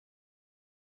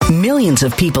Millions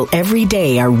of people every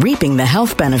day are reaping the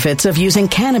health benefits of using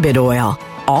cannabis oil,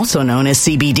 also known as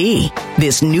CBD.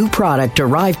 This new product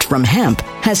derived from hemp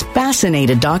has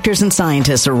fascinated doctors and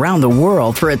scientists around the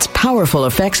world for its powerful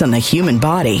effects on the human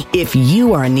body. If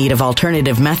you are in need of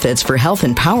alternative methods for health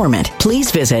empowerment, please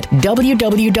visit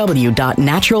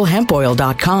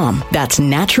www.naturalhempoil.com. That's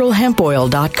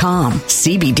naturalhempoil.com.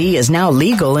 CBD is now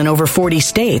legal in over 40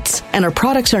 states, and our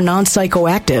products are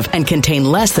non-psychoactive and contain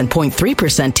less than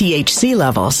 0.3% THC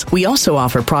levels. We also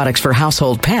offer products for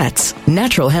household pets.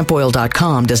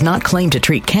 Naturalhempoil.com does not claim to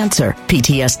treat cancer,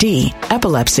 PTSD,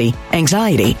 epilepsy,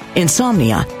 anxiety,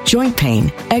 insomnia, joint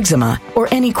pain, eczema, or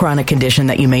any chronic condition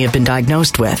that you may have been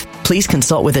diagnosed with. Please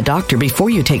consult with a doctor before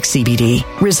you take CBD.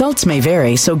 Results may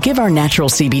vary, so give our natural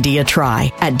CBD a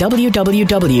try at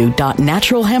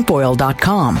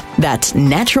www.naturalhempoil.com. That's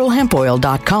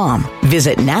naturalhempoil.com.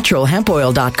 Visit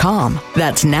naturalhempoil.com.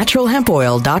 That's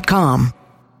naturalhempoil.com.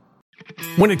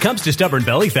 When it comes to stubborn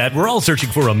belly fat, we're all searching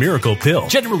for a miracle pill.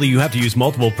 Generally, you have to use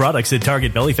multiple products that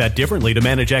target belly fat differently to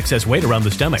manage excess weight around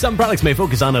the stomach. Some products may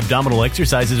focus on abdominal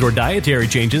exercises or dietary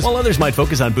changes, while others might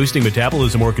focus on boosting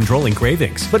metabolism or controlling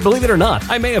cravings. But believe it or not,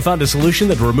 I may have found a solution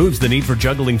that removes the need for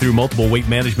juggling through multiple weight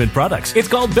management products. It's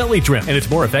called Belly Trim, and it's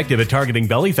more effective at targeting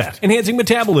belly fat, enhancing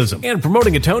metabolism, and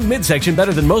promoting a toned midsection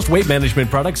better than most weight management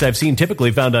products I've seen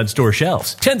typically found on store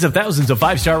shelves. Tens of thousands of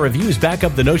 5-star reviews back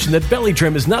up the notion that Belly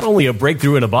Trim is not only a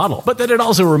breakthrough in a bottle, but that it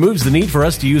also removes the need for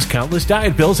us to use countless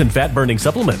diet pills and fat-burning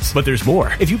supplements. But there's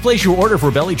more. If you place your order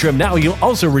for Belly Trim now, you'll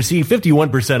also receive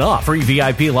 51% off, free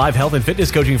VIP live health and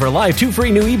fitness coaching for life, 2 free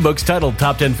new ebooks titled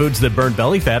Top 10 Foods That Burn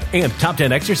Belly Fat and Top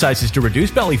 10 Exercises to Reduce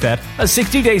Belly Fat, a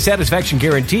 60-day satisfaction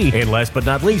guarantee, and last but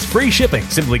not least, free shipping.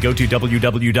 Simply go to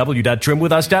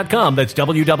www.trimwithus.com. That's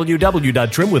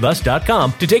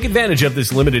www.trimwithus.com to take advantage of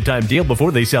this limited time deal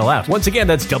before they sell out. Once again,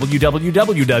 that's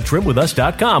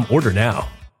www.trimwithus.com. Order now.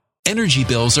 Energy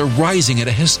bills are rising at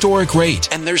a historic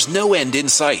rate, and there's no end in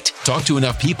sight. Talk to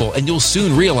enough people, and you'll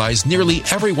soon realize nearly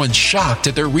everyone's shocked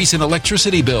at their recent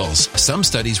electricity bills. Some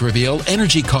studies reveal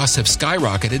energy costs have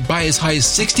skyrocketed by as high as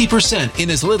 60%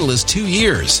 in as little as 2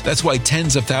 years. That's why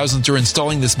tens of thousands are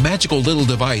installing this magical little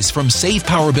device from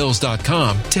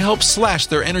SavePowerBills.com to help slash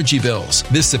their energy bills.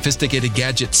 This sophisticated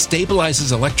gadget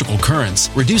stabilizes electrical currents,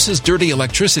 reduces dirty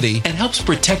electricity, and helps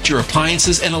protect your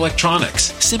appliances and electronics.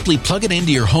 Simply plug it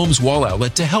into your home's wall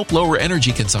outlet to help lower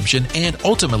energy consumption and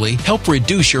ultimately help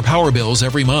reduce your power bills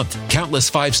every month.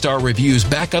 Countless 5-star reviews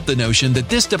back up the notion that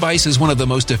this device is one of the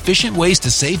most efficient ways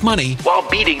to save money while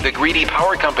beating the greedy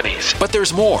power companies. But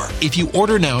there's more. If you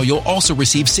order now, you'll also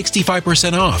receive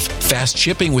 65% off, fast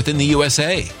shipping within the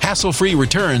USA, hassle-free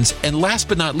returns, and last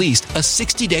but not least, a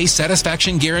 60-day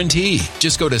satisfaction guarantee.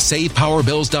 Just go to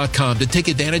SavePowerBills.com to take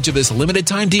advantage of this limited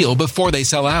time deal before they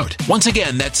sell out. Once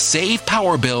again, that's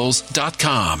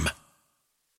SavePowerBills.com.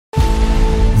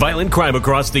 Violent crime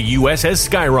across the U.S. has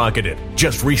skyrocketed.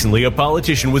 Just recently, a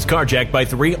politician was carjacked by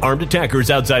 3 armed attackers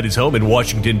outside his home in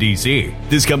Washington, D.C.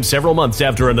 This comes several months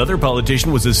after another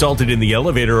politician was assaulted in the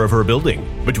elevator of her building.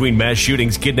 Between mass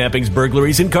shootings, kidnappings,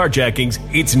 burglaries, and carjackings,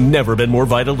 it's never been more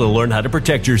vital to learn how to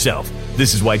protect yourself.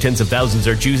 This is why tens of thousands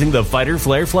are choosing the Fighter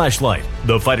Flare flashlight.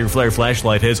 The Fighter Flare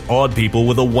flashlight has awed people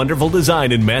with a wonderful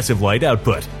design and massive light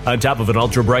output. On top of an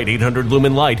ultra-bright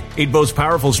 800-lumen light, it boasts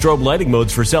powerful strobe lighting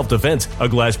modes for self-defense, a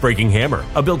glass-breaking hammer,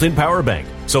 a built-in power bank,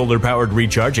 solar-powered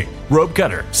recharging, rope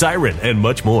cutter, siren, and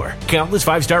much more. Countless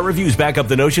 5-star reviews back up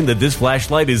the notion that this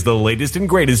flashlight is the latest and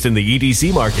greatest in the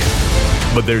EDC market.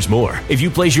 But there's more. If you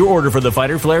place your order for the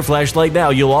Fighter Flare flashlight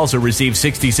now, you'll also receive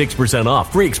 66%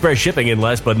 off, free express shipping, and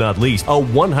last but not least, a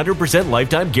 100%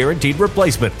 lifetime guaranteed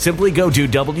replacement. Simply go to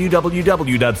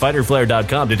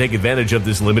www.fighterflare.com to take advantage of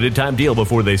this limited time deal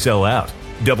before they sell out.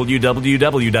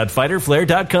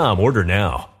 www.fighterflare.com. Order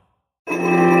now.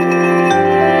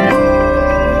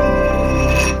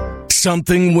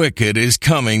 Something wicked is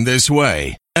coming this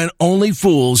way, and only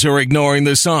fools are ignoring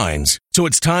the signs. So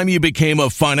it's time you became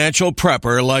a financial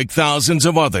prepper like thousands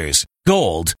of others.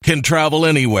 Gold can travel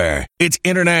anywhere. It's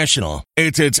international.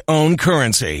 It's its own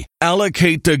currency.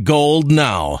 Allocate to gold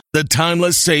now, the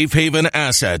timeless safe haven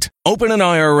asset. Open an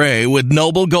IRA with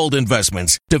Noble Gold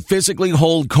Investments to physically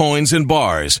hold coins and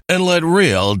bars and let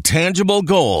real, tangible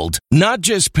gold, not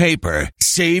just paper,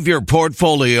 Save your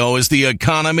portfolio as the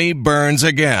economy burns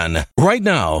again. Right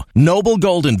now, Noble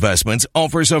Gold Investments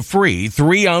offers a free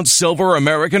 3-ounce silver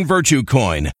American Virtue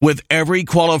coin with every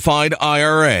qualified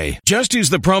IRA. Just use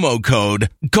the promo code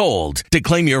GOLD to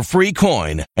claim your free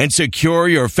coin and secure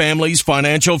your family's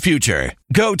financial future.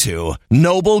 Go to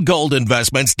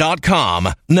noblegoldinvestments.com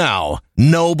now.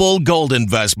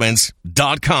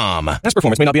 noblegoldinvestments.com. Past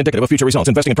performance may not be indicative of future results.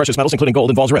 Investing in precious metals, including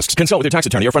gold, involves risks. Consult with your tax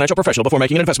attorney or financial professional before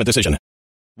making an investment decision.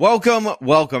 Welcome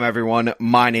everyone.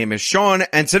 My name is Sean,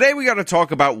 and today we got to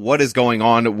talk about what is going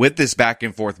on with this back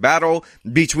and forth battle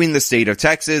between the state of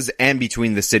Texas and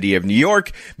between the city of New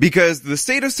York, because the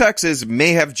state of Texas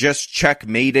may have just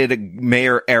checkmated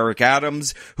Mayor Eric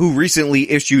Adams, who recently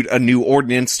issued a new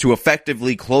ordinance to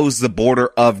effectively close the border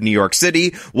of New York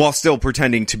City while still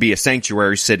pretending to be a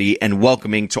sanctuary city and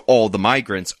welcoming to all the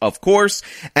migrants, of course.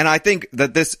 And I think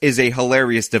that this is a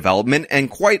hilarious development and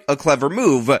quite a clever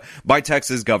move by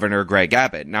Texas Governor Greg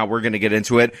Abbott. Now we're going to get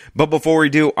into it, but before we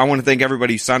do, I want to thank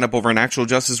everybody who signed up over on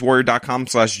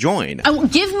actualjusticewarrior.com/join.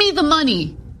 Give me the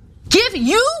money. Give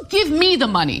me the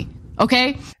money.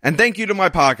 Okay? And thank you to my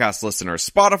podcast listeners,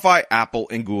 Spotify, Apple,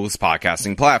 and Google's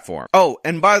podcasting platform. Oh,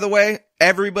 and by the way,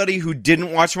 everybody who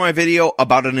didn't watch my video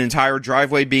about an entire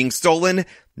driveway being stolen,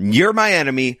 you're my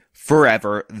enemy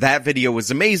forever. That video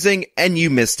was amazing and you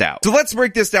missed out. So let's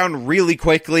break this down really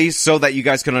quickly so that you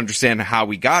guys can understand how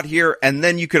we got here, and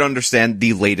then you can understand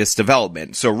the latest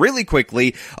development. So really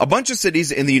quickly, a bunch of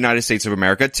cities in the United States of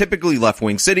America, typically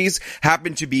left-wing cities,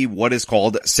 happen to be what is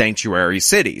called sanctuary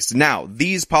cities. Now,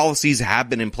 these policies have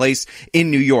been in place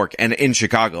in New York and in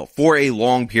Chicago for a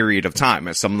long period of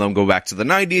time. Some of them go back to the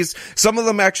 90s. Some of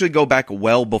them actually go back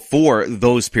well before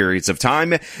those periods of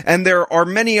time. And there are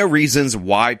many reasons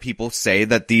why people say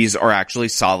that these are actually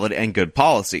solid and good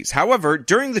policies. However,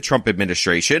 during the Trump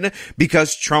administration,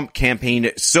 because Trump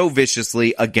campaigned so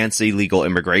viciously against illegal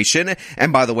immigration,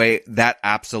 and by the way, that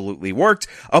absolutely worked,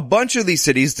 a bunch of these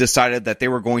cities decided that they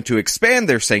were going to expand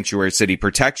their sanctuary city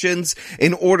protections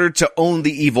in order to own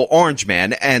the evil orange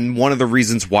man. And one of the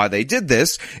reasons why they did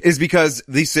this is because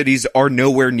these cities are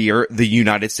nowhere near the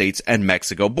United States and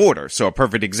Mexico border. So a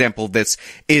perfect example of this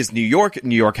is New York.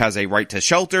 New York has a right to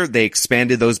shelter. They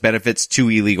expanded those benefits to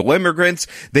illegal immigrants.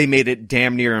 They made it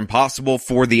damn near impossible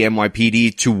for the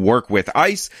NYPD to work with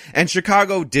ICE, and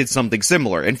Chicago did something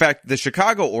similar. In fact, the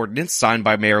Chicago ordinance signed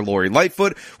by Mayor Lori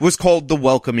Lightfoot was called the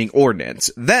Welcoming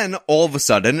Ordinance. Then, all of a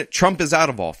sudden, Trump is out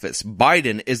of office.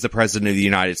 Biden is the president of the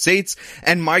United States,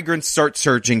 and migrants start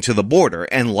surging to the border.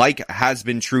 And like has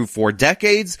been true for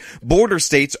decades, border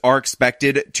states are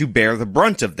expected to bear the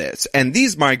brunt of this. And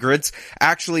these migrants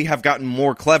actually have gotten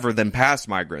more clever than past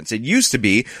migrants. It used to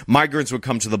be migrants would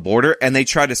come to the border and they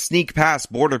try to sneak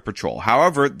past Border Patrol.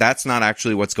 However, that's not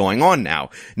actually what's going on now.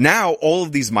 Now, all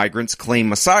of these migrants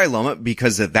claim asylum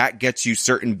because that gets you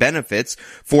certain benefits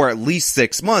for at least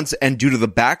 6 months, and due to the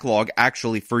backlog,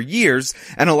 actually for years,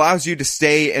 and allows you to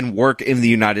stay and work in the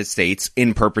United States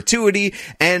in perpetuity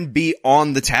and be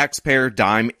on the taxpayer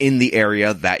dime in the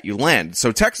area that you land.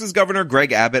 So Texas Governor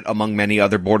Greg Abbott, among many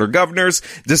other border governors,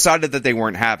 decided that they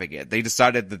weren't having it. They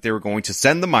decided that they were going to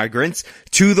send the migrants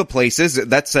to the places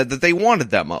that said that they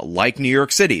wanted them, like New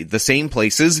York City, the same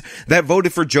places that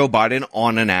voted for Joe Biden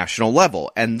on a national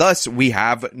level. And thus, we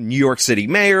have New York City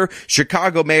mayor,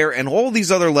 Chicago mayor, and all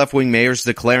these other left-wing mayors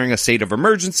declaring a state of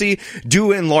emergency,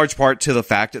 due in large part to the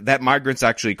fact that migrants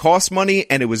actually cost money,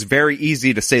 and it was very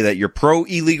easy to say that you're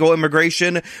pro-illegal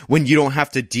immigration when you don't have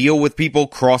to deal with people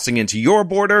crossing into your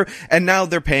border, and now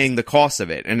they're paying the cost of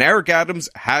it. And Eric Adams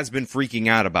has been freaking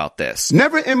out about this.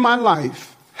 Never in my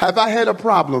life have I had a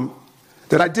problem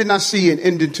that I did not see an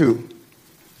ending to.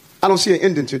 I don't see an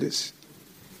ending to this.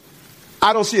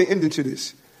 I don't see an ending to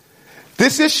this.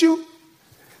 This issue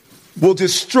will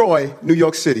destroy New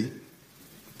York City.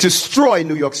 Destroy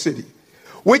New York City.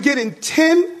 We're getting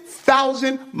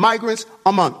 10,000 migrants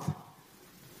a month.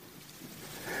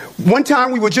 One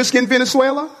time we were just getting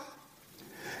Venezuela.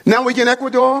 Now we're getting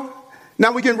Ecuador.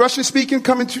 Now we're getting Russian speaking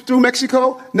coming through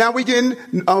Mexico. Now we're getting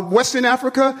Western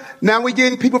Africa. Now we're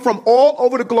getting people from all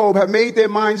over the globe have made their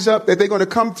minds up that they're going to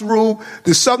come through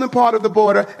the southern part of the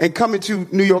border and come into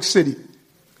New York City.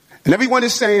 And everyone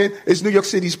is saying it's New York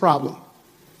City's problem.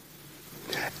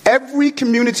 Every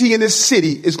community in this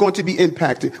city is going to be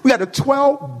impacted. We had a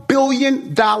 $12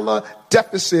 billion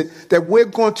deficit that we're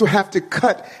going to have to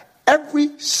cut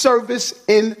every service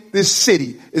in this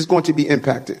city is going to be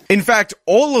impacted. In fact,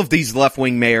 all of these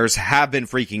left-wing mayors have been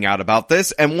freaking out about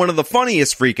this, and one of the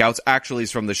funniest freakouts actually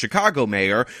is from the Chicago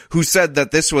mayor, who said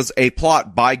that this was a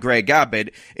plot by Greg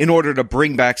Abbott in order to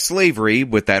bring back slavery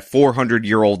with that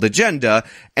 400-year-old agenda,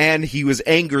 and he was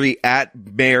angry at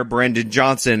Mayor Brandon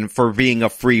Johnson for being a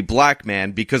free black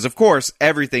man because, of course,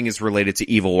 everything is related to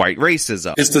evil white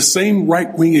racism. It's the same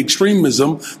right-wing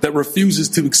extremism that refuses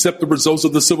to accept the results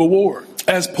of the Civil War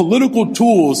as political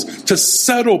tools to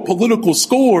settle political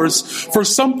scores for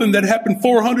something that happened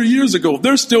 400 years ago.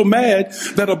 They're still mad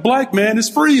that a black man is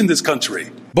free in this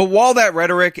country. But while that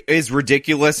rhetoric is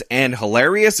ridiculous and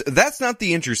hilarious, that's not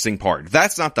the interesting part.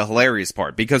 That's not the hilarious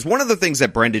part, because one of the things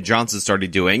that Brandon Johnson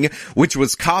started doing, which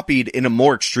was copied in a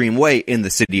more extreme way in the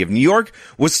city of New York,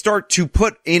 was start to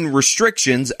put in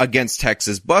restrictions against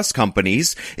Texas bus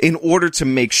companies in order to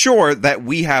make sure that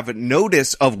we have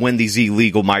notice of when these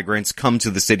illegal migrants come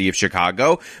to the city of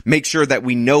Chicago, make sure that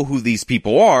we know who these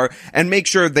people are, and make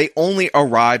sure they only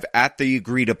arrive at the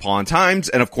agreed upon times.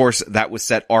 And of course, that was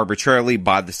set arbitrarily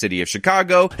by the city of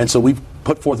Chicago. And so we've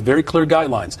put forth very clear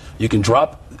guidelines. You can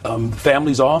drop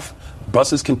families off.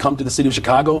 Buses can come to the city of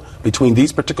Chicago between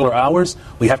these particular hours.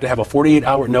 We have to have a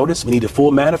 48-hour notice. We need a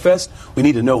full manifest. We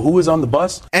need to know who is on the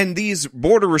bus. And these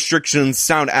border restrictions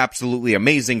sound absolutely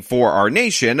amazing for our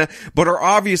nation, but are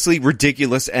obviously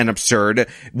ridiculous and absurd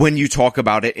when you talk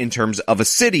about it in terms of a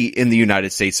city in the United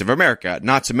States of America.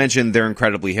 Not to mention they're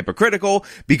incredibly hypocritical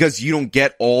because you don't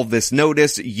get all this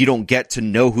notice. You don't get to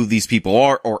know who these people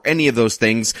are or any of those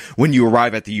things when you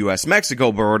arrive at the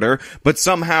U.S.-Mexico border, but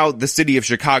somehow the city of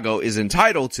Chicago is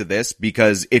entitled to this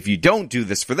because if you don't do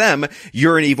this for them,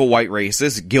 you're an evil white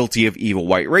racist guilty of evil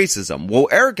white racism. Well,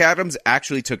 Eric Adams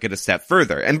actually took it a step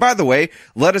further. And by the way,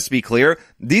 let us be clear,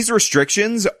 these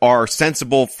restrictions are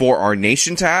sensible for our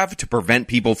nation to have to prevent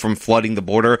people from flooding the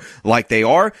border like they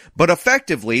are, but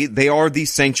effectively they are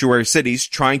these sanctuary cities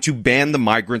trying to ban the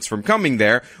migrants from coming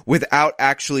there without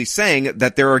actually saying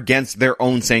that they're against their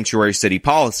own sanctuary city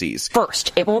policies.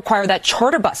 First, it will require that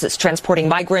charter buses transporting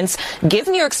migrants give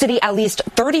New York City at least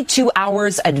 32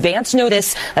 hours advance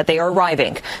notice that they are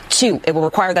arriving. 2, it will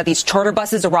require that these charter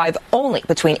buses arrive only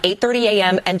between 8:30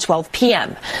 a.m. and 12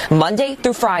 p.m., Monday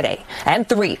through Friday. And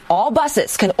 3, all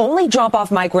buses can only drop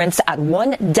off migrants at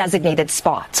one designated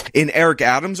spot. In Eric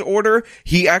Adams' order,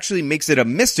 he actually makes it a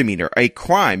misdemeanor, a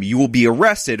crime. You will be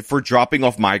arrested for dropping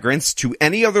off migrants to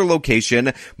any other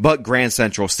location but Grand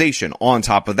Central Station. On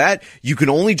top of that, you can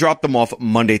only drop them off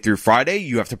Monday through Friday.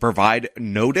 You have to provide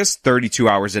notice 32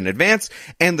 hours in advance,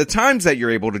 and the times that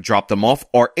you're able to drop them off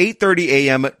are 8:30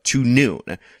 a.m. to noon.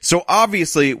 So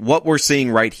obviously what we're seeing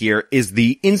right here is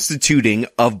the instituting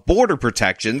of border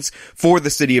protections for the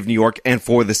city of New York and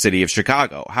for the city of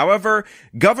Chicago. However,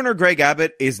 Governor Greg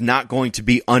Abbott is not going to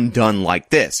be undone like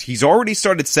this. He's already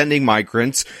started sending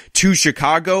migrants to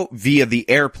Chicago via the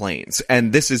airplanes,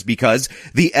 and this is because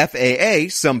the FAA,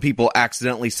 some people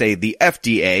accidentally say the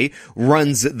FDA,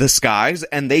 runs the skies,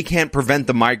 and they can't prevent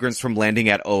the migrants from landing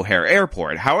at O'Hare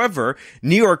Airport. However,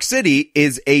 New York City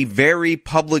is a very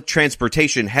public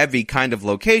transportation heavy kind of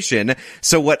location,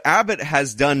 so what Abbott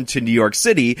has done to New York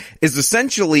City is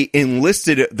essentially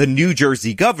enlisted the New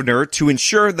Jersey governor to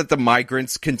ensure that the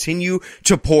migrants continue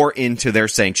to pour into their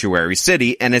sanctuary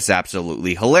city, and it's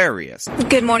absolutely hilarious.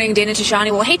 Good morning, Dana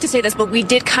Tishani. Well, I hate to say this, but we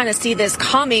did kind of see this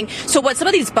coming. So what some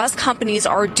of these bus companies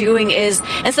are doing is,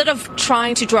 instead of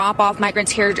trying to drop off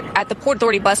migrants here at the Port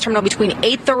Authority bus terminal between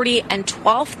 8:30 and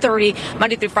 12:30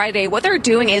 Monday through Friday, what they're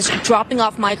doing is dropping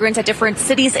off migrants at different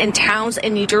cities and towns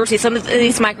in New Jersey. Some of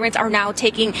these migrants are now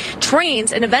taking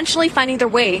trains and eventually finding their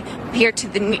way here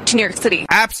to New York City.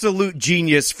 Absolute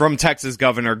genius from Texas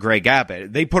Governor Greg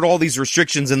Abbott. They put all these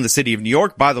restrictions in the city of New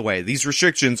York. By the way, these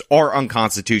restrictions are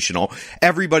unconstitutional.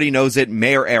 Everybody knows it.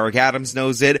 Mayor Eric Adams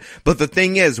knows it. But the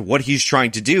thing is, what he's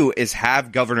trying to do is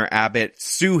have Governor Abbott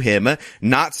sue him,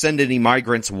 not send any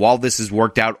migrants while this is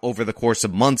worked out over the course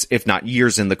of months, if not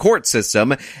years in the court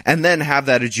system, and then have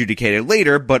that adjudicated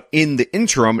later, but in the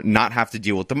interim not have to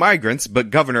deal with the migrants. But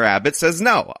Governor Abbott says,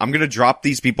 no, I'm going to drop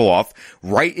these people off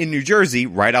right in New Jersey,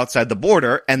 right outside the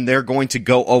border, and they're going to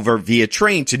go over via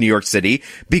train to New York City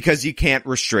because you can't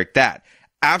restrict that.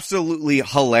 Absolutely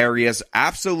hilarious,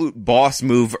 absolute boss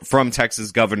move from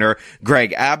Texas Governor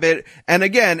Greg Abbott. And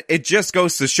again, it just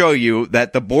goes to show you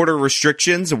that the border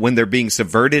restrictions, when they're being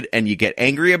subverted and you get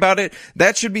angry about it,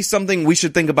 that should be something we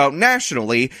should think about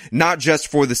nationally, not just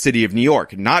for the city of New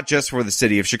York, not just for the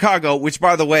city of Chicago, which,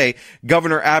 by the way,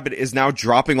 Governor Abbott is now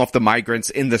dropping off the migrants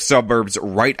in the suburbs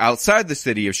right outside the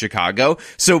city of Chicago.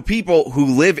 So people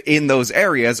who live in those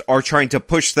areas are trying to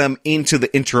push them into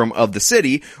the interim of the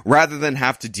city rather than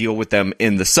have to deal with them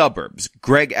in the suburbs.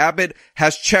 Greg Abbott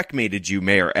has checkmated you,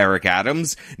 Mayor Eric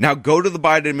Adams. Now go to the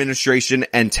Biden administration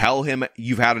and tell him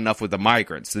you've had enough with the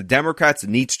migrants. The Democrats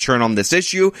need to turn on this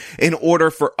issue in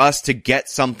order for us to get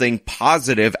something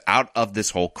positive out of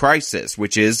this whole crisis,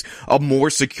 which is a more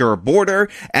secure border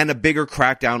and a bigger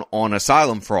crackdown on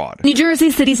asylum fraud. New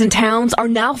Jersey cities and towns are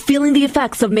now feeling the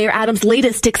effects of Mayor Adams'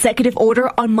 latest executive order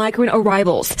on migrant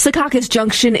arrivals. Secaucus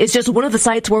Junction is just one of the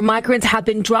sites where migrants have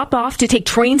been dropped off to take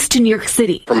trains to New York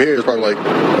City. From here, it's probably like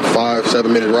a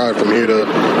 5-7 minute ride from here to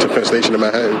Penn Station in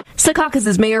Manhattan.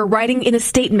 Secaucus' mayor writing in a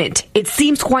statement, it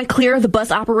seems quite clear the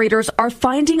bus operators are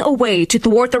finding a way to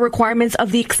thwart the requirements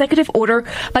of the executive order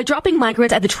by dropping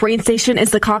migrants at the train station in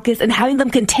Secaucus and having them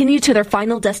continue to their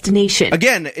final destination.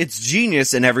 Again, it's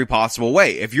genius in every possible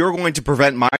way. If you're going to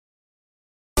prevent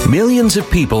Millions of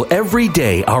people every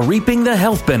day are reaping the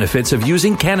health benefits of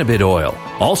using cannabis oil,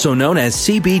 also known as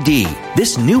CBD.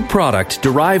 This new product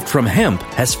derived from hemp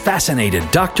has fascinated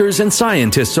doctors and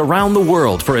scientists around the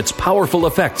world for its powerful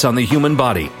effects on the human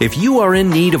body. If you are in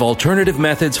need of alternative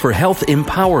methods for health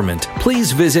empowerment,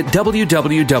 please visit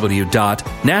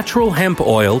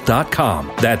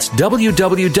www.naturalhempoil.com. That's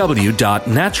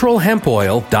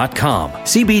www.naturalhempoil.com.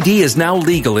 CBD is now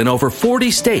legal in over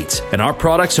 40 states, and our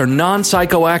products are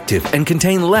non-psychoactive and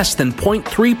contain less than 0.3%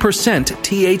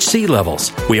 THC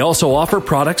levels. We also offer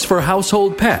products for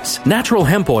household pets.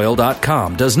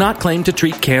 NaturalHempOil.com does not claim to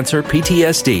treat cancer,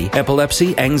 PTSD,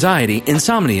 epilepsy, anxiety,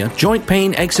 insomnia, joint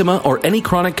pain, eczema, or any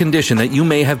chronic condition that you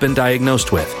may have been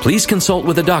diagnosed with. Please consult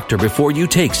with a doctor before you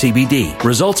take CBD.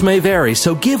 Results may vary,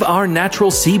 so give our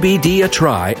natural CBD a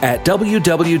try at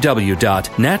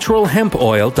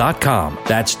www.naturalhempoil.com.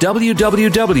 That's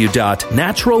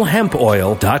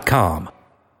www.naturalhempoil.com.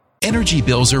 Energy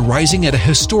bills are rising at a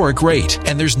historic rate,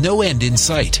 and there's no end in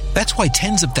sight. That's why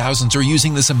tens of thousands are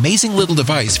using this amazing little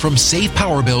device from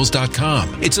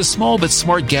SavePowerBills.com. It's a small but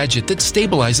smart gadget that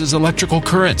stabilizes electrical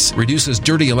currents, reduces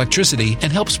dirty electricity,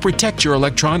 and helps protect your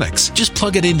electronics. Just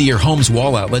plug it into your home's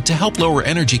wall outlet to help lower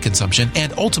energy consumption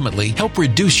and ultimately help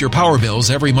reduce your power bills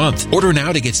every month. Order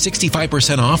now to get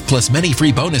 65% off plus many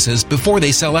free bonuses before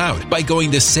they sell out by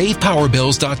going to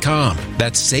SavePowerBills.com.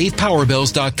 That's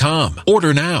SavePowerBills.com.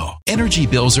 Order now. Energy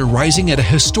bills are rising at a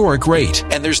historic rate,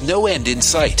 and there's no end in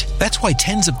sight. That's why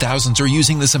tens of thousands are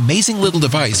using this amazing little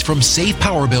device from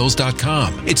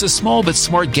SavePowerBills.com. It's a small but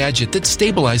smart gadget that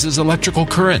stabilizes electrical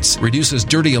currents, reduces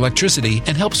dirty electricity,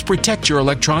 and helps protect your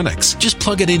electronics. Just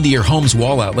plug it into your home's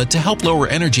wall outlet to help lower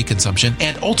energy consumption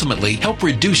and ultimately help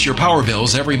reduce your power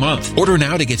bills every month. Order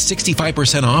now to get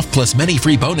 65% off plus many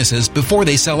free bonuses before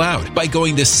they sell out by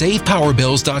going to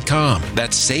SavePowerBills.com.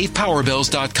 That's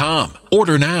SavePowerBills.com.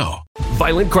 Order now.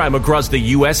 Violent crime across the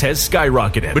U.S. has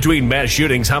skyrocketed. Between mass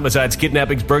shootings, homicides,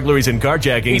 kidnappings, burglaries, and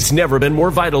carjackings, it's never been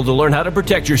more vital to learn how to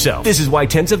protect yourself. This is why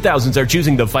tens of thousands are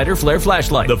choosing the Fighter Flare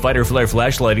flashlight. The Fighter Flare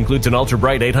flashlight includes an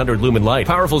ultra-bright 800 lumen light,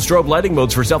 powerful strobe lighting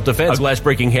modes for self-defense, a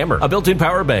glass-breaking hammer, a built-in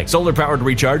power bank, solar-powered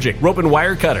recharging, rope and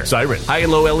wire cutter, siren, high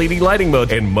and low LED lighting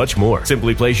mode, and much more.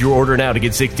 Simply place your order now to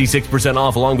get 66%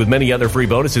 off along with many other free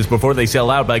bonuses before they sell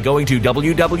out by going to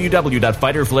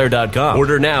www.fighterflare.com.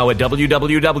 Order now at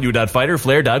www.fighterflare.com.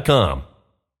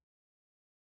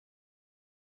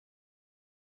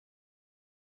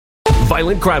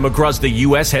 Violent crime across the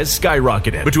U.S. has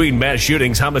skyrocketed. Between mass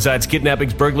shootings, homicides,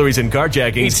 kidnappings, burglaries, and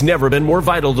carjackings, it's never been more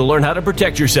vital to learn how to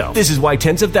protect yourself. This is why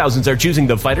tens of thousands are choosing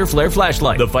the Fighter Flare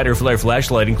flashlight. The Fighter Flare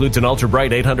flashlight includes an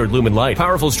ultra-bright 800 lumen light,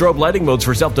 powerful strobe lighting modes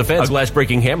for self-defense, a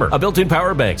glass-breaking hammer, a built-in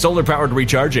power bank, solar-powered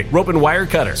recharging, rope and wire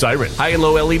cutter, siren, high and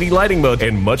low LED lighting mode, and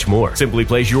much more. Simply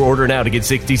place your order now to get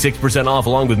 66% off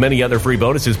along with many other free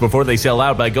bonuses before they sell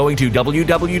out by going to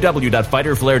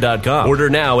www.fighterflare.com. Order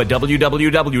now at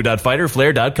www.fighterflare.com.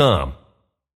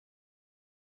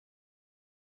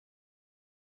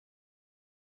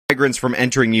 Migrants from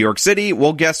entering New York City,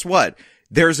 well, guess what?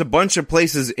 there's a bunch of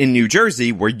places in New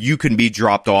Jersey where you can be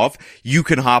dropped off, you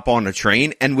can hop on a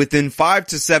train, and within 5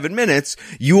 to 7 minutes,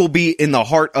 you will be in the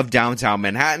heart of downtown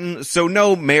Manhattan. So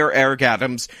no, Mayor Eric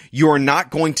Adams, you are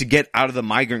not going to get out of the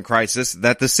migrant crisis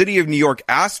that the city of New York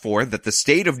asked for, that the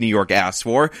state of New York asked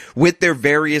for, with their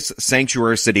various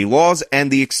sanctuary city laws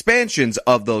and the expansions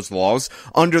of those laws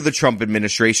under the Trump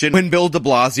administration when Bill de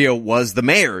Blasio was the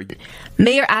mayor.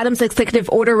 Mayor Adams' executive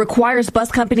order requires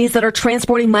bus companies that are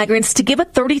transporting migrants to give a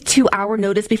 32-hour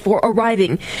notice before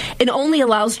arriving. It only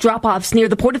allows drop-offs near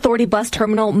the Port Authority bus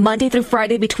terminal Monday through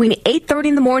Friday between 8:30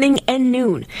 in the morning and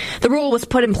noon. The rule was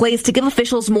put in place to give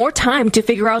officials more time to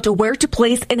figure out where to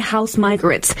place and house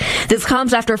migrants. This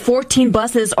comes after 14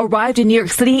 buses arrived in New York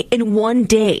City in one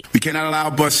day. We cannot allow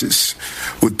buses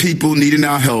with people needing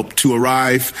our help to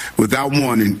arrive without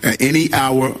warning at any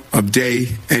hour of day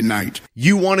and night.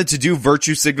 You wanted to do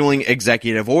virtue signaling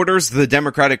executive orders. The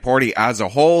Democratic Party as a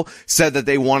whole said that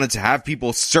they wanted to have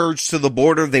people surge to the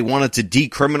border. They wanted to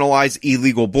decriminalize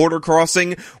illegal border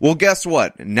crossing. Well, guess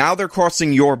what? Now they're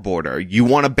crossing your border. You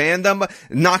want to ban them?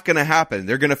 Not going to happen.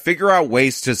 They're going to figure out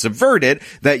ways to subvert it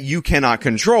that you cannot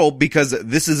control, because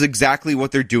this is exactly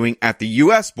what they're doing at the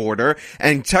U.S. border.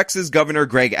 And Texas Governor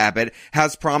Greg Abbott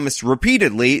has promised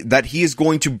repeatedly that he is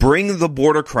going to bring the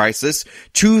border crisis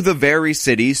to the very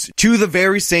cities, to the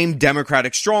very same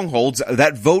Democratic strongholds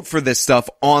that vote for this stuff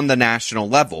on the national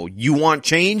level. You want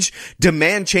change?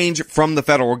 Demand change from the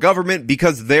federal government,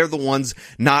 because they're the ones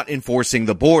not enforcing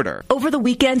the border. Over the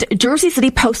weekend, Jersey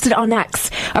City posted on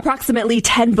X. Approximately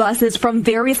 10 buses from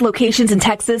various locations in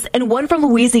Texas and one from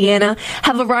Louisiana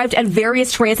have arrived at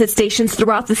various transit stations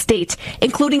throughout the state,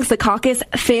 including Secaucus,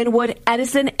 Fanwood,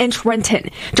 Edison, and Trenton.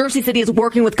 Jersey City is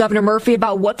working with Governor Murphy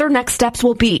about what their next steps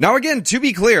will be. Now again, to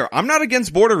be clear, I'm not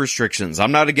against border restrictions.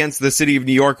 I'm not against the city of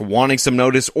New York wanting some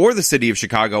notice or the city of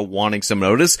Chicago wanting some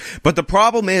notice. But the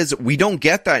problem is we don't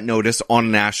get that notice on a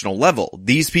national level.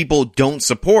 These people don't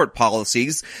support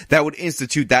policies that would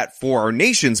institute that for our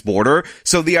nation's border.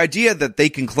 So the idea that they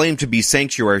can claim to be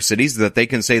sanctuary cities, that they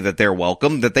can say that they're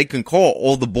welcome, that they can call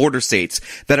all the border states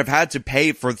that have had to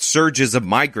pay for surges of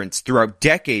migrants throughout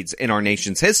decades in our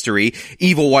nation's history,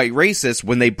 evil white racists,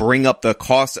 when they bring up the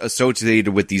costs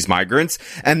associated with these migrants,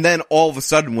 and then all of a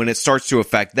sudden when it starts to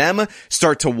affect them,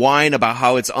 start to whine about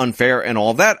how it's unfair and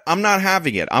all that. I'm not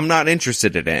having it. I'm not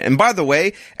interested in it. And by the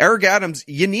way, Eric Adams,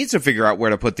 you need to figure out where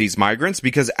to put these migrants,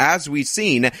 because as we've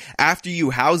seen, after you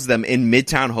house them in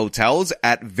midtown hotels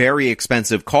at very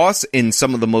expensive costs in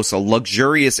some of the most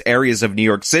luxurious areas of New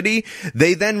York City,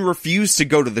 they then refuse to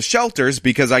go to the shelters,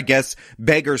 because I guess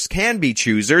beggars can be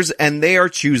choosers, and they are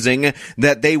choosing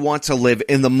that they want to live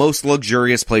in the most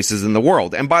luxurious places in the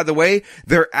world. And by the way,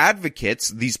 they're advocates,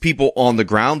 these people on the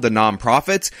ground, the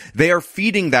nonprofits, they are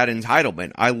feeding that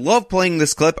entitlement. I love playing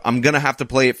this clip. I'm gonna have to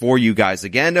play it for you guys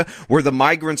again, where the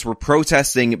migrants were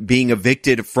protesting being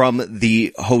evicted from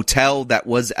the hotel that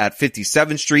was at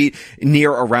 57th Street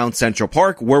near around Central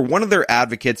Park, where one of their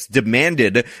advocates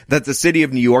demanded that the city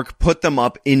of New York put them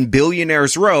up in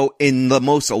Billionaires Row in the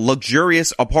most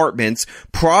luxurious apartments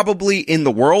probably in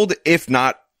the world, if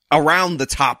not around the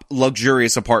top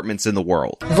luxurious apartments in the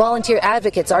world. Volunteer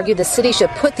advocates argue the city should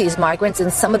put these migrants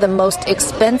in some of the most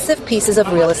expensive pieces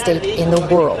of real estate in the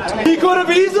world. He could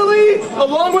have easily,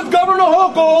 along with Governor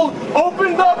Hochul,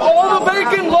 opened up all the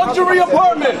vacant luxury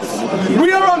apartments.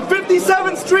 We are on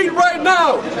 57th Street right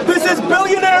now. This is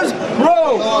Billionaires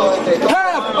Row.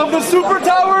 Half of the super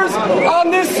towers on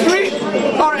this street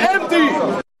are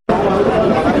empty.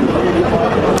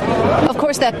 Of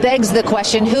course, that begs the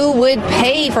question, who would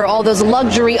pay for all those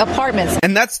luxury apartments?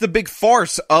 And that's the big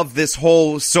farce of this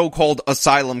whole so-called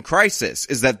asylum crisis,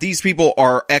 is that these people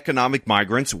are economic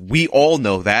migrants. We all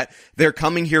know that. They're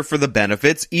coming here for the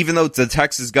benefits. Even though the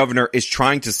Texas governor is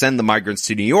trying to send the migrants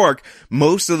to New York,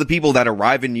 most of the people that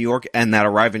arrive in New York and that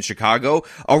arrive in Chicago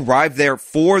arrive there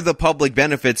for the public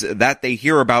benefits that they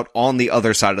hear about on the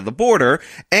other side of the border.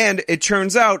 And it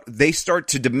turns out they start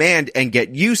to demand and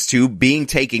get used to being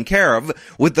taken care of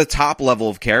with the top level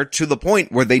of care, to the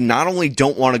point where they not only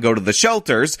don't want to go to the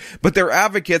shelters, but their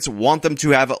advocates want them to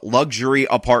have luxury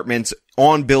apartments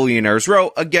on Billionaires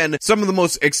Row. Again, some of the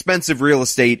most expensive real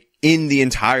estate in the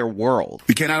entire world.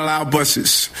 We cannot allow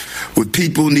buses with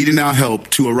people needing our help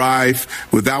to arrive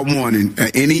without warning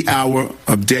at any hour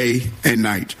of day and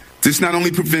night. This not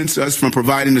only prevents us from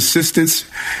providing assistance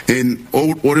in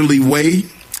an orderly way,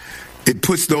 it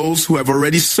puts those who have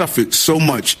already suffered so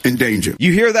much in danger.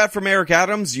 You hear that from Eric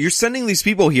Adams? You're sending these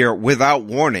people here without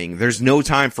warning. There's no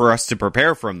time for us to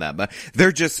prepare from them.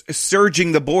 They're just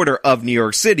surging the border of New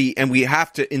York City, and we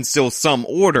have to instill some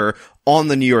order on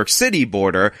the New York City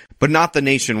border, but not the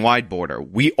nationwide border.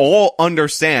 We all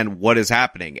understand what is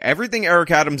happening. Everything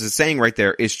Eric Adams is saying right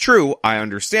there is true. I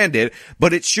understand it,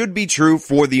 but it should be true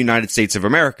for the United States of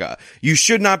America. You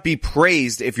should not be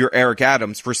praised if you're Eric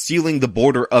Adams for sealing the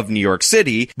border of New York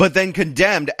City, but then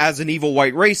condemned as an evil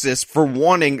white racist for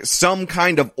wanting some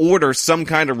kind of order, some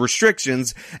kind of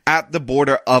restrictions at the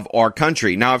border of our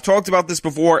country. Now, I've talked about this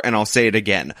before, and I'll say it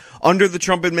again. Under the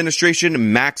Trump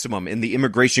administration, maximum in the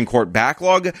immigration court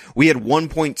backlog, we had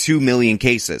 1.2 million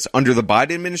cases. Under the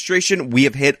Biden administration, we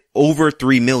have hit over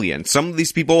 3 million. Some of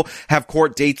these people have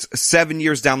court dates 7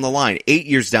 years down the line, 8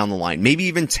 years down the line, maybe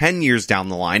even 10 years down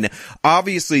the line.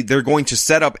 Obviously, they're going to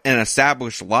set up and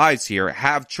establish lives here,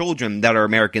 have children that are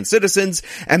American citizens,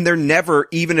 and they're never,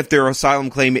 even if their asylum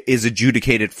claim is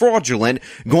adjudicated fraudulent,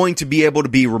 going to be able to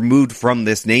be removed from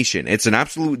this nation. It's an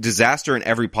absolute disaster in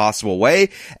every possible way,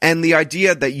 and the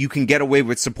idea that you can get away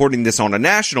with supporting this on a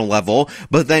national level,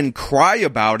 but then cry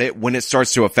about it when it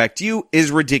starts to affect you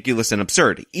is ridiculous and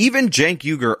absurd. Even Cenk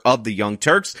Uygur of the Young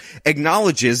Turks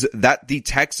acknowledges that the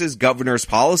Texas governor's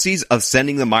policies of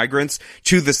sending the migrants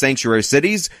to the sanctuary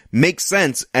cities makes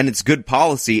sense, and it's good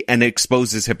policy, and it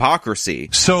exposes hypocrisy.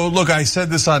 So, look, I said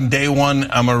this on day one.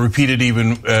 I'm going to repeat it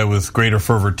even with greater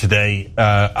fervor today.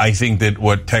 I think that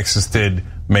what Texas did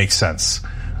makes sense.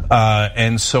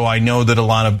 And so I know that a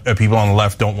lot of people on the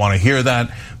left don't want to hear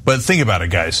that. But think about it,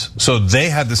 guys. So they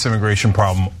had this immigration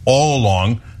problem all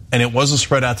along, and it wasn't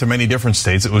spread out to many different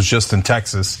states. It was just in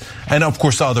Texas and, of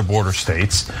course, other border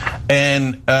states.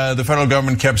 And the federal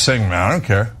government kept saying, I don't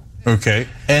care. Okay.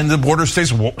 And the border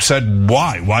states said,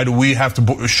 why? Why do we have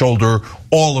to shoulder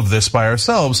all of this by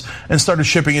ourselves? And started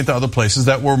shipping it to other places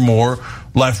that were more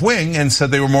left-wing and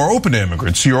said they were more open to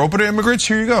immigrants. So you're open to immigrants?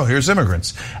 Here you go. Here's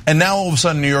immigrants. And now all of a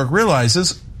sudden New York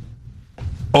realizes,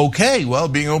 okay, well,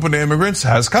 being open to immigrants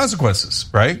has consequences,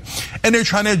 right? And they're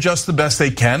trying to adjust the best they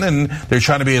can, and they're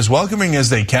trying to be as welcoming as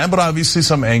they can, but obviously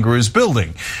some anger is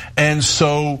building. And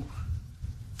so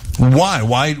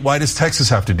why does Texas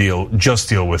have to deal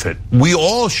with it? We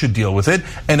all should deal with it,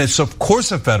 and it's of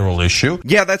course a federal issue.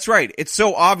 Yeah, that's right. It's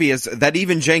so obvious that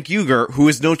even Cenk Uygur, who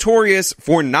is notorious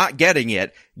for not getting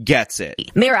it, gets it.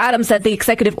 Mayor Adams said the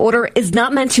executive order is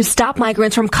not meant to stop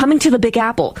migrants from coming to the Big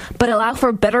Apple, but allow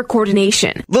for better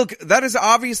coordination. Look, that is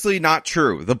obviously not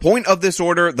true. The point of this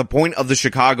order, the point of the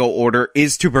Chicago order,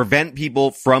 is to prevent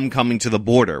people from coming to the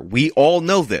border. We all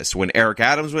know this. When Eric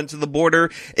Adams went to the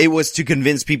border, it was to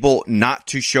convince people not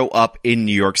to show up in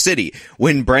New York City.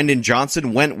 When Brendan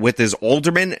Johnson went with his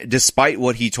aldermen, despite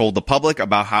what he told the public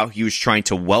about how he was trying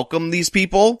to welcome these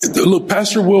people. Look,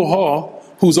 Pastor Will Hall,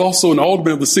 who's also an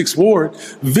alderman of the 6th Ward,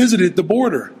 visited the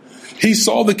border. He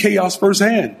saw the chaos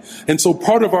firsthand. And so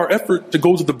part of our effort to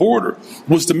go to the border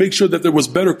was to make sure that there was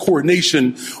better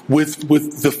coordination with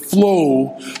the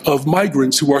flow of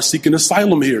migrants who are seeking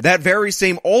asylum here. That very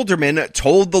same alderman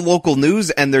told the local news,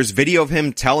 and there's video of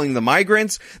him telling the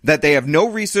migrants that they have no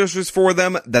resources for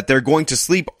them, that they're going to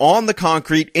sleep on the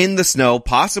concrete in the snow,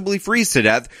 possibly freeze to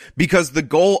death, because the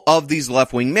goal of these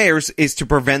left-wing mayors is to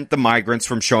prevent the migrants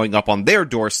from showing up on their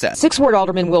doorstep. 6th Ward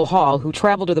Alderman Will Hall, who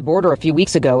traveled to the border a few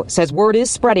weeks ago, says word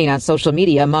is spreading on social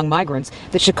media among migrants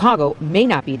that Chicago may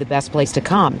not be the best place to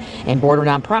come. And border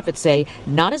nonprofits say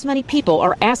not as many people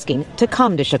are asking to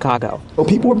come to Chicago. Well,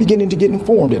 people are beginning to get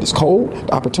informed that it's cold,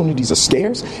 the opportunities are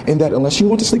scarce, and that unless you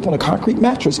want to sleep on a concrete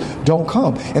mattress, don't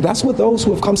come. And that's what those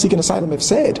who have come seeking asylum have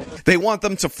said. They want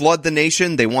them to flood the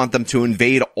nation. They want them to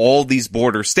invade all these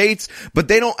border states, but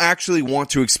they don't actually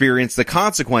want to experience the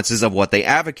consequences of what they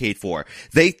advocate for.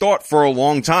 They thought for a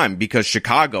long time, because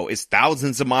Chicago is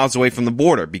thousands of miles away from the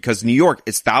border, because New York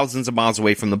is thousands of miles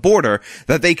away from the border,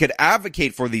 that they could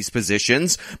advocate for these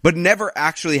positions, but never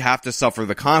actually have to suffer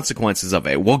the consequences of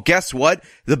it. Well, guess what?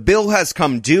 The bill has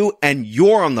come due, and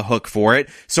you're on the hook for it.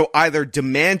 So either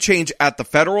demand change at the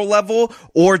federal level,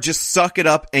 or just suck it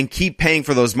up and keep paying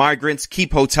for those migrants,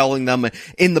 keep hoteling them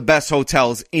in the best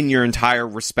hotels in your entire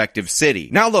respective city.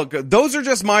 Now look, those are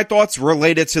just my thoughts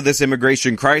related to this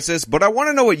immigration crisis, but I want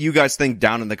to know what you guys think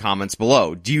down in the comments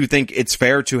below. Do you think it's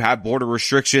fair to have border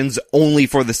restrictions only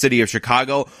for the city of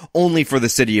Chicago, only for the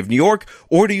city of New York,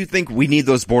 or do you think we need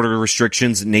those border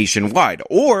restrictions nationwide?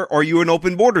 Or are you an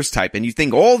open borders type and you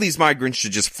think all these migrants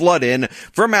should just flood in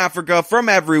from Africa, from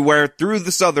everywhere through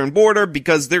the southern border,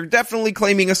 because they're definitely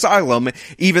claiming asylum,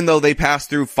 even though they passed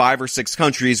through 5 or 6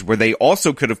 countries where they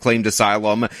also could have claimed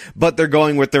asylum, but they're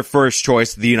going with their first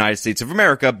choice, the United States of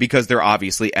America, because they're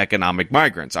obviously economic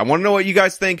migrants. I want to know what you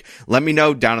guys think. Let me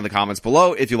know down in the comments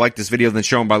below. If you like this video, then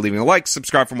show show by leaving a like,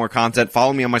 subscribe for more content,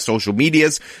 follow me on my social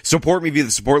medias, support me via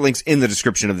the support links in the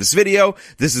description of this video.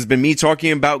 This has been me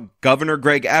talking about Governor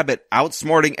Greg Abbott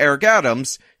outsmarting Eric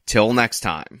Adams. Till next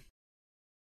time.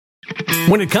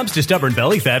 When it comes to stubborn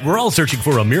belly fat, we're all searching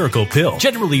for a miracle pill.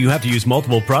 Generally, you have to use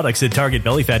multiple products that target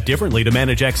belly fat differently to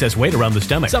manage excess weight around the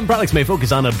stomach. Some products may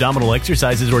focus on abdominal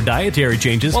exercises or dietary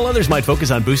changes, while others might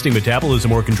focus on boosting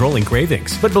metabolism or controlling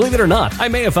cravings. But believe it or not, I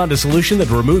may have found a solution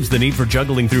that removes the need for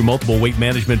juggling through multiple weight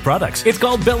management products. It's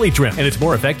called Belly Trim, and it's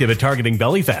more effective at targeting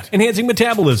belly fat, enhancing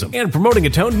metabolism, and promoting a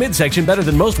toned midsection better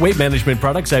than most weight management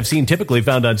products I've seen typically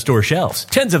found on store shelves.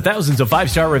 Tens of thousands of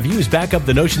 5-star reviews back up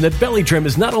the notion that Belly Trim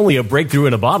is not only a breakthrough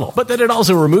in a bottle, but that it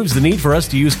also removes the need for us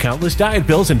to use countless diet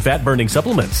pills and fat-burning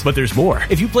supplements. But there's more.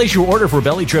 If you place your order for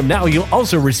Belly Trim now, you'll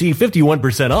also receive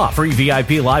 51% off, free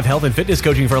VIP live health and fitness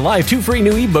coaching for life, 2 free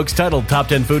new ebooks titled Top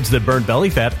 10 Foods That Burn Belly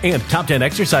Fat and Top 10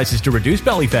 Exercises to Reduce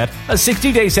Belly Fat, a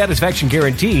 60-day satisfaction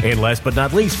guarantee, and last but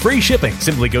not least, free shipping.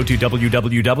 Simply go to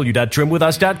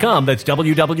www.trimwithus.com. That's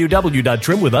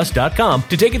www.trimwithus.com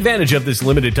to take advantage of this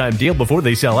limited time deal before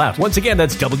they sell out. Once again,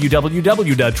 that's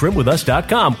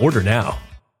www.trimwithus.com. Order now.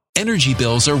 Energy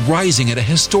bills are rising at a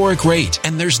historic rate,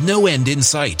 and there's no end in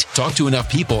sight. Talk to enough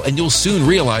people, and you'll soon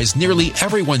realize nearly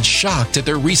everyone's shocked at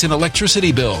their recent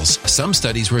electricity bills. Some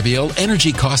studies reveal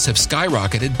energy costs have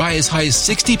skyrocketed by as high as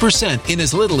 60% in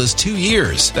as little as 2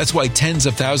 years. That's why tens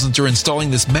of thousands are installing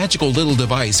this magical little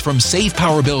device from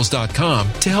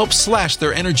SavePowerBills.com to help slash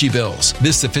their energy bills.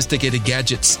 This sophisticated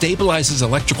gadget stabilizes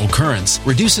electrical currents,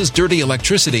 reduces dirty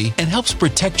electricity, and helps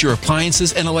protect your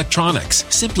appliances and electronics.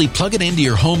 Simply plug it into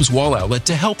your home's wall outlet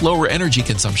to help lower energy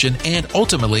consumption and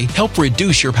ultimately help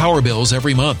reduce your power bills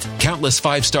every month. Countless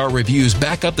 5-star reviews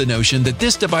back up the notion that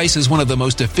this device is one of the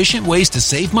most efficient ways to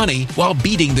save money while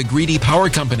beating the greedy power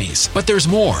companies. But there's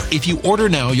more. If you order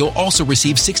now, you'll also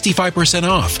receive 65%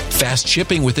 off, fast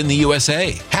shipping within the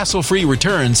USA, hassle-free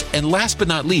returns, and last but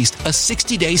not least, a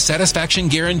 60-day satisfaction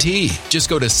guarantee. Just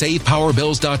go to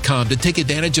SavePowerBills.com to take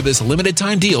advantage of this limited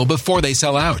time deal before they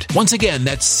sell out. Once again,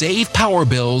 that's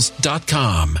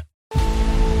SavePowerBills.com.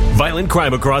 Violent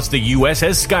crime across the U.S.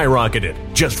 has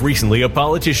skyrocketed. Just recently, a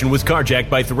politician was carjacked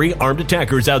by 3 armed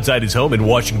attackers outside his home in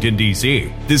Washington,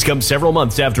 D.C. This comes several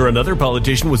months after another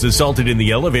politician was assaulted in the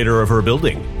elevator of her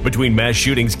building. Between mass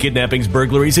shootings, kidnappings,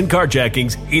 burglaries, and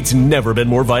carjackings, it's never been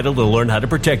more vital to learn how to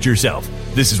protect yourself.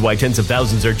 This is why tens of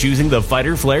thousands are choosing the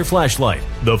Fighter Flare flashlight.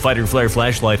 The Fighter Flare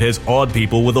flashlight has awed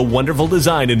people with a wonderful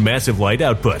design and massive light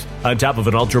output. On top of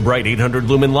an ultra-bright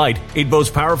 800-lumen light, it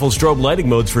boasts powerful strobe lighting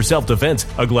modes for self-defense,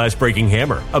 a glass-breaking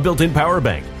hammer, a built-in power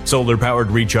bank, solar-powered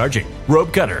recharging,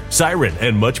 rope cutter, siren,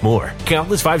 and much more.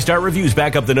 Countless 5-star reviews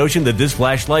back up the notion that this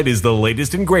flashlight is the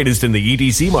latest and greatest in the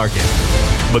EDC market.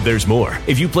 But there's more.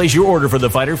 If you place your order for the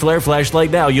Fighter Flare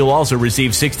flashlight now, you'll also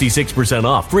receive 66%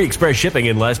 off, free express shipping,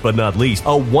 and last but not least, a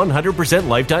 100%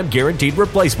 lifetime guaranteed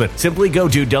replacement. Simply go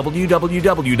to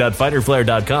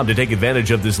www.fighterflare.com to take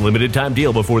advantage of this limited time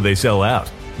deal before they sell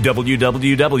out.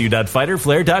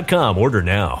 www.fighterflare.com. Order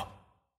now.